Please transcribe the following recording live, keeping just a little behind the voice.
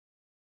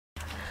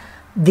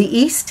The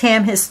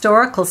Eastham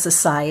Historical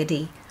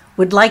Society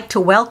would like to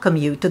welcome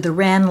you to the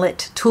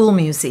Ranlett Tool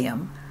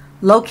Museum,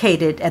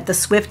 located at the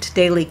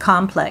Swift-Daley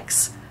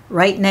Complex,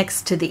 right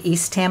next to the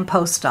Eastham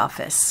Post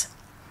Office.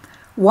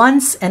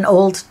 Once an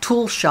old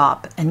tool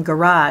shop and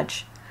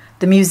garage,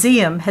 the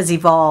museum has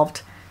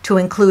evolved to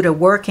include a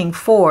working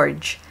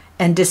forge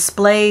and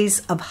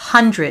displays of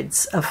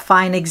hundreds of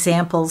fine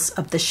examples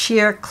of the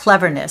sheer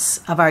cleverness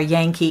of our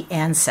Yankee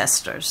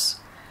ancestors.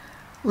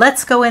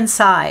 Let's go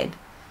inside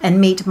and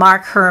meet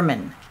Mark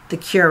Herman, the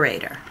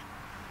curator.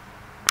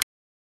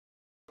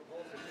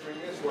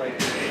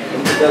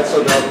 That's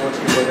so the other ones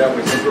can go that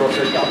way. Some girls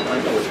say,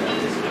 I know which one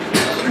it is.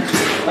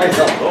 I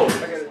know.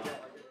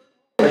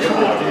 I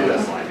gotta do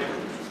this.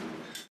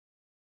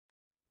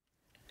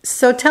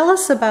 So tell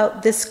us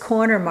about this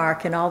corner,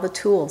 Mark, and all the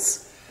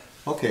tools.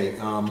 Okay,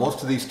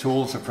 most of these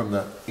tools are from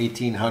the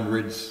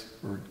 1800s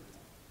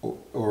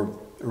or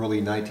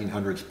early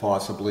 1900s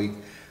possibly.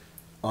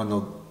 On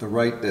the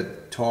right, the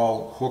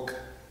tall hook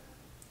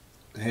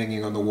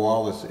hanging on the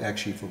wall is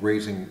actually for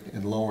raising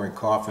and lowering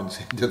coffins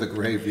into the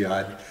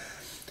graveyard.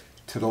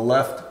 To the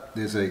left,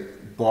 there's a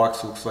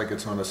box, looks like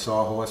it's on a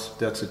sawhorse.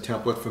 That's a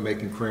template for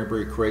making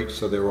cranberry crates,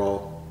 so they're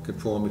all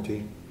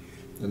conformity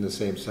and the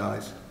same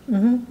size.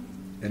 And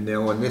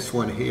now on this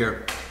one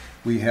here,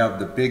 we have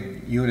the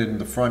big unit in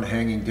the front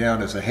hanging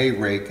down as a hay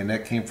rake, and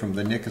that came from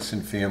the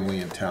Nickerson family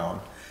in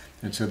town.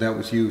 And so that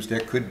was used,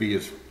 that could be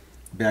as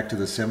back to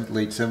the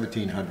late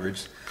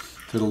 1700s.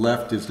 To the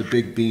left is the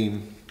big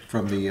beam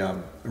from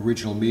the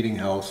original meeting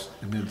house,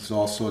 and then there's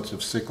all sorts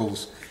of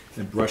sickles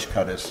and brush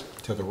cutters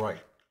to the right.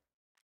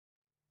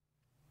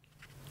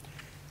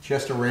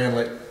 Chester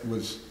Ranlett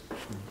was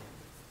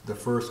the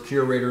first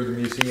curator of the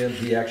museum.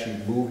 He actually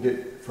moved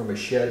it from a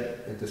shed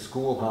at the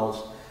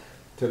schoolhouse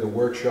to the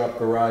workshop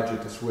garage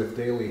at the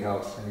Swift-Daley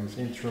house, and he was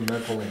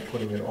instrumental in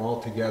putting it all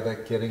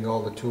together, getting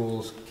all the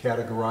tools,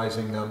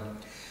 categorizing them.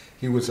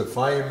 He was a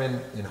fireman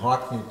in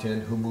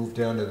Hopkinton who moved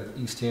down to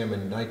Eastham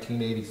in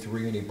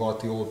 1983, and he bought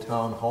the old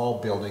town hall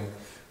building,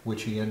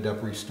 which he ended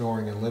up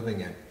restoring and living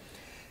in.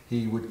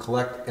 He would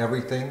collect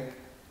everything.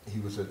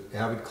 He was an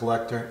avid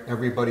collector.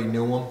 Everybody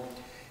knew him.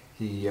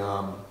 He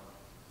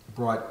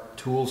brought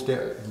tools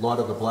down, a lot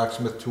of the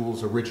blacksmith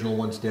tools, original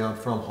ones down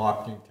from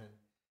Hopkinton.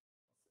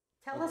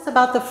 Tell us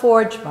about the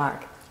forge,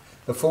 Mark.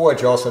 The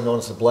forge, also known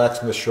as the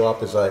blacksmith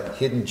shop, is a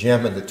hidden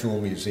gem in the Tool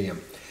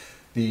Museum.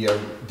 The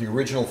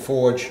original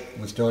forge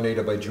was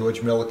donated by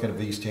George Milliken of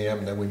Eastham,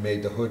 and then we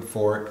made the hood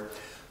for it.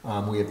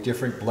 We have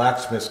different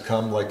blacksmiths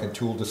come, like in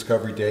Tool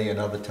Discovery Day and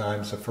other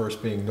times, the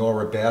first being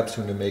Nora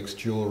Babson, who makes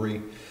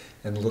jewelry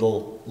and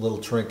little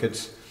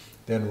trinkets.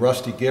 Then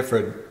Rusty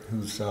Gifford,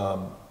 who's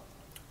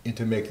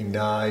into making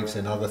knives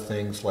and other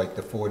things like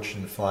the forged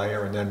in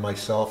fire, and then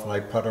myself, and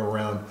I putter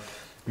around,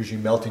 usually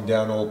melting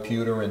down old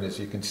pewter, and as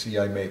you can see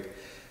I make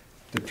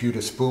the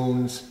pewter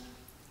spoons,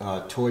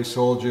 toy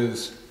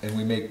soldiers, and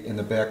we make, in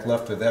the back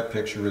left of that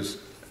picture is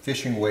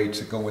fishing weights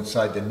that go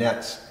inside the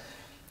nets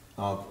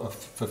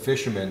for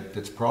fishermen.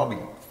 That's probably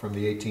from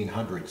the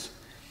 1800s.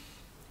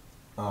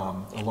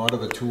 A lot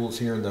of the tools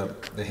here, and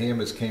the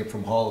hammers came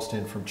from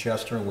Holliston, from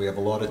Chester, and we have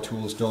a lot of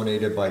tools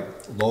donated by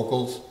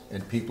locals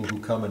and people who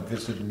come and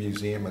visit the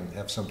museum and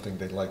have something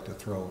they'd like to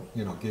throw,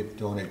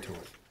 donate to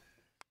us.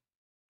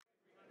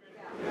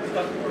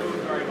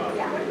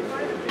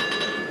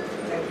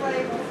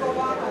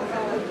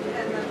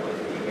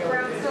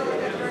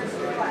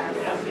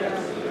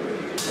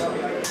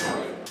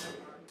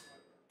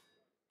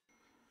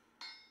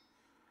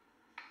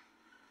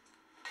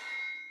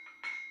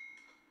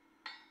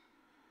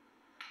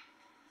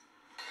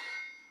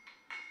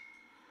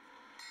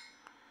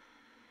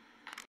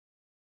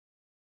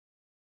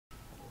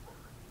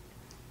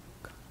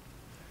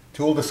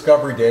 Tool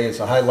Discovery Day is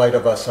the highlight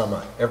of our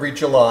summer. Every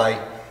July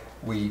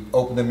we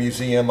open the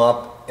museum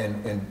up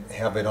and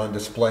have it on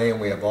display, and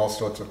we have all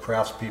sorts of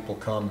craftspeople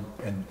come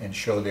and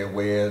show their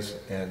wares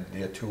and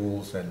their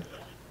tools, and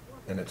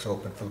it's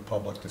open for the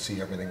public to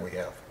see everything we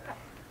have.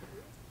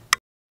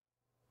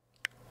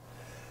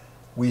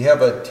 We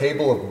have a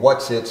table of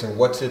what's-its, and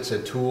what's-its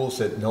are tools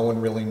that no one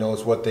really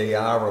knows what they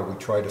are, or we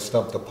try to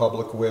stump the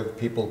public with.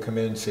 People come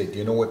in and say, do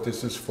you know what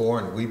this is for?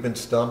 And we've been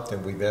stumped,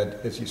 and we've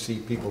had, as you see,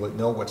 people that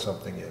know what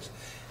something is.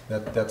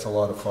 That's a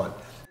lot of fun.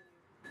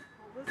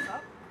 Pull this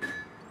up,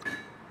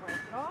 wipe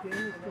it off, and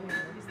then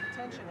release the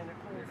tension, and it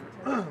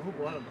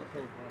pulls the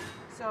tension.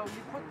 So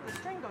you put, the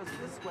string goes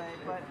this way,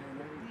 but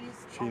these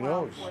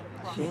allow for the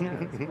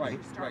plug. Right.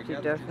 She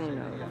definitely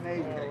knows.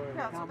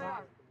 Yeah, so they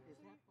are.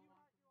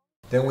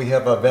 Then we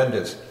have our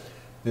vendors.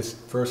 This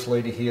first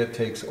lady here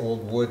takes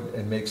old wood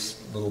and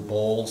makes little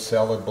bowls,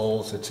 salad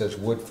bowls. It says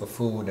wood for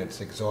food, and it's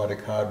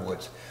exotic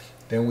hardwoods.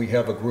 Then we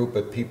have a group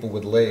of people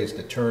with lathes,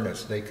 the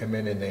turners. They come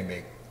in and they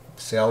make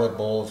salad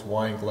bowls,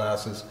 wine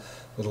glasses,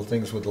 little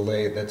things with the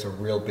lathe. That's a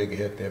real big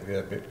hit.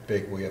 They're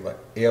big. We have an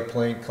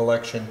airplane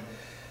collection.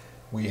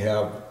 We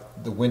have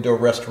the window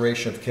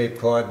restoration of Cape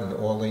Cod and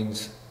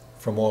Orleans,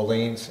 from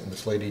Orleans, and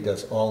this lady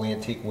does all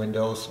antique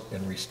windows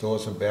and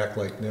restores them back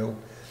like new.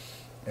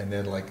 And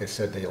then, like I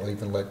said, they'll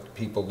even let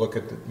people look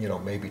at the,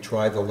 maybe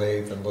try the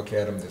lathe and look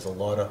at them. There's a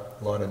lot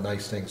of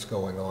nice things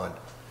going on.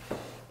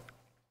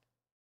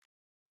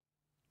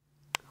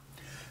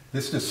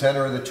 This is the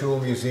center of the tool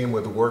museum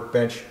with a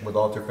workbench with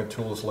all different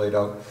tools laid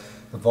out.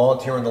 The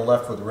volunteer on the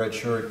left with the red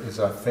shirt is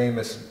our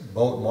famous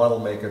boat model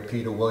maker,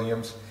 Peter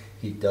Williams.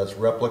 He does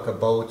replica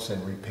boats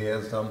and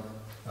repairs them.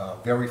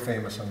 Very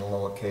famous on the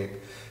Lower Cape.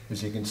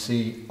 As you can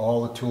see,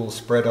 all the tools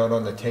spread out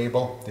on the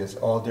table. There's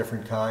all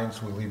different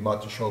kinds. We leave them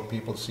out to show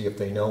people, see if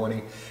they know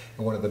any.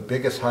 And one of the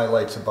biggest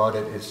highlights about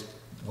it is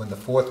when the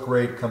 4th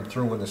grade come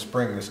through in the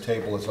spring, this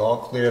table is all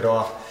cleared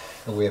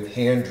off, and we have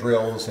hand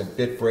drills and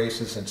bit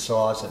braces and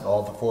saws, and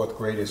all the 4th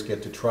graders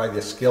get to try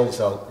their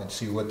skills out and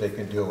see what they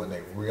can do, and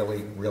they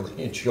really,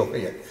 really enjoy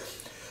it.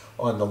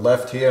 On the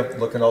left here,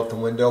 looking out the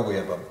window, we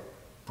have a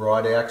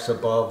broad axe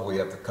above, we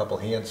have a couple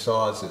hand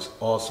saws, there's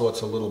all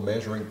sorts of little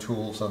measuring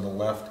tools on the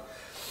left,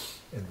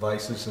 and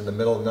vices in the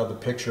middle. Another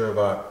picture of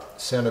our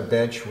center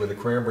bench with a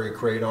cranberry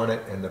crate on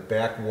it, and the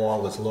back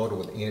wall is loaded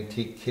with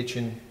antique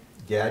kitchen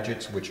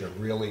gadgets, which are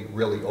really,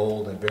 really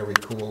old and very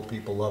cool.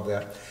 People love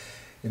that.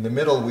 In the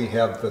middle, we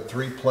have the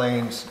 3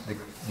 planes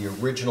the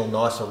original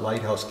Nauset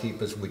lighthouse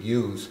keepers would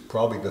use,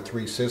 probably the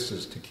 3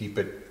 sisters, to keep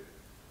it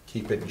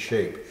in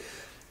shape.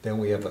 Then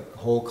we have a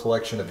whole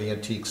collection of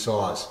antique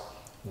saws,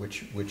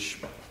 which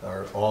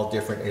are all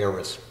different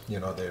eras.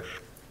 They're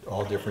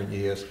all different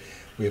years.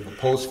 We have a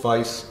post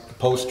vise, a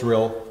post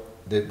drill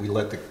that we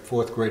let the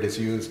 4th graders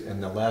use,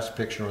 and the last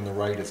picture on the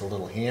right is a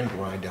little hand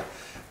grinder,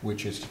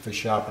 which is for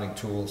sharpening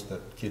tools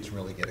that kids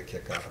really get a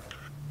kick out of.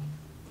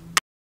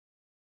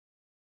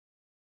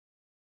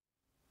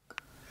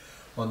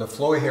 On the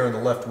floor here on the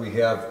left, we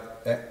have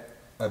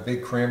a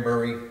big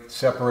cranberry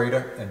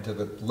separator, and to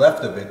the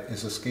left of it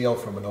is a scale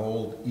from an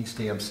old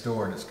Eastham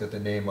store, and it's got the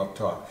name up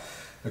top.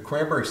 The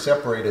cranberry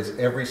separators,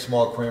 every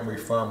small cranberry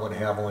farm would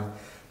have one.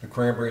 The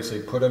cranberries,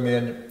 they put them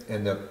in,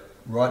 and the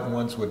rotten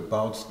ones would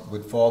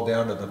fall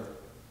down to the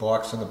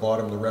box on the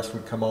bottom. The rest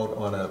would come out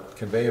on a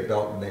conveyor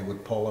belt, and they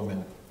would pull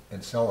them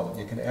and sell them.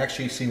 You can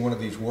actually see one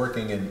of these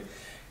working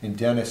in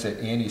Dennis at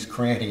Annie's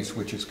Crannies,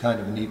 which is kind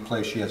of a neat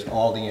place. She has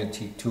all the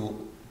antique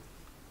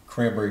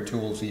cranberry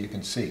tools that you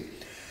can see.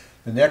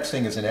 The next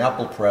thing is an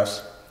apple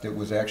press that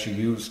was actually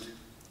used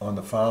on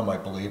the farm, I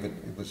believe.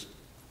 It was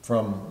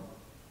from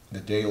the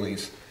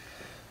Daleys.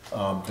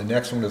 The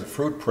next one is a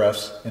fruit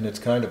press, and it's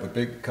kind of a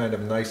big, kind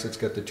of nice. It's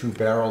got the 2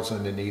 barrels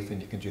underneath,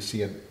 and you can just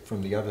see it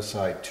from the other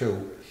side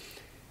too.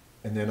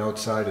 And then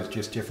outside is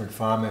just different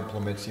farm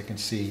implements you can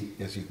see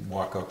as you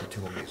walk out the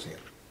tool museum.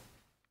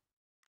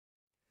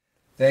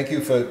 Thank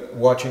you for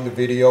watching the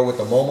video. At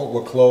the moment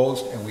we're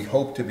closed, and we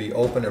hope to be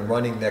open and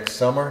running next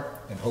summer,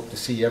 and hope to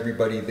see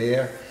everybody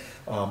there.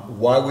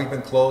 While we've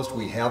been closed,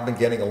 we have been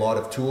getting a lot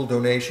of tool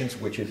donations,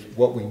 which is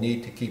what we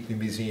need to keep the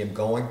museum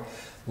going.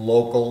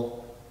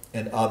 Local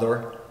and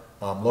other.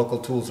 Local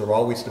tools are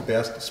always the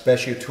best,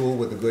 especially a tool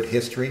with a good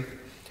history.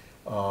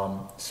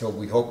 So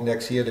we hope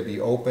next year to be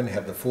open,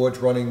 have the forge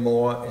running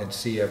more, and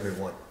see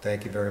everyone.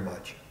 Thank you very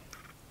much.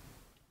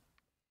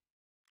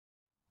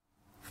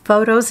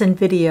 Photos and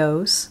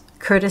videos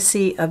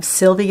courtesy of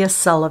Sylvia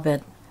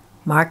Sullivan,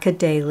 Marka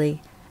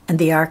Daly, and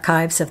the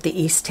archives of the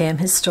Eastham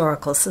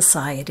Historical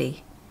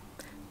Society.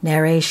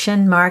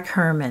 Narration Mark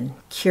Herman,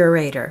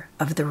 Curator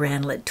of the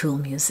Ranlett Tool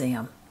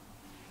Museum.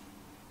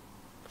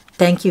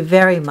 Thank you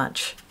very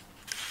much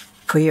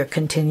for your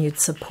continued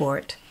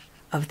support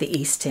of the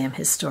Eastham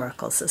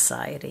Historical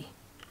Society.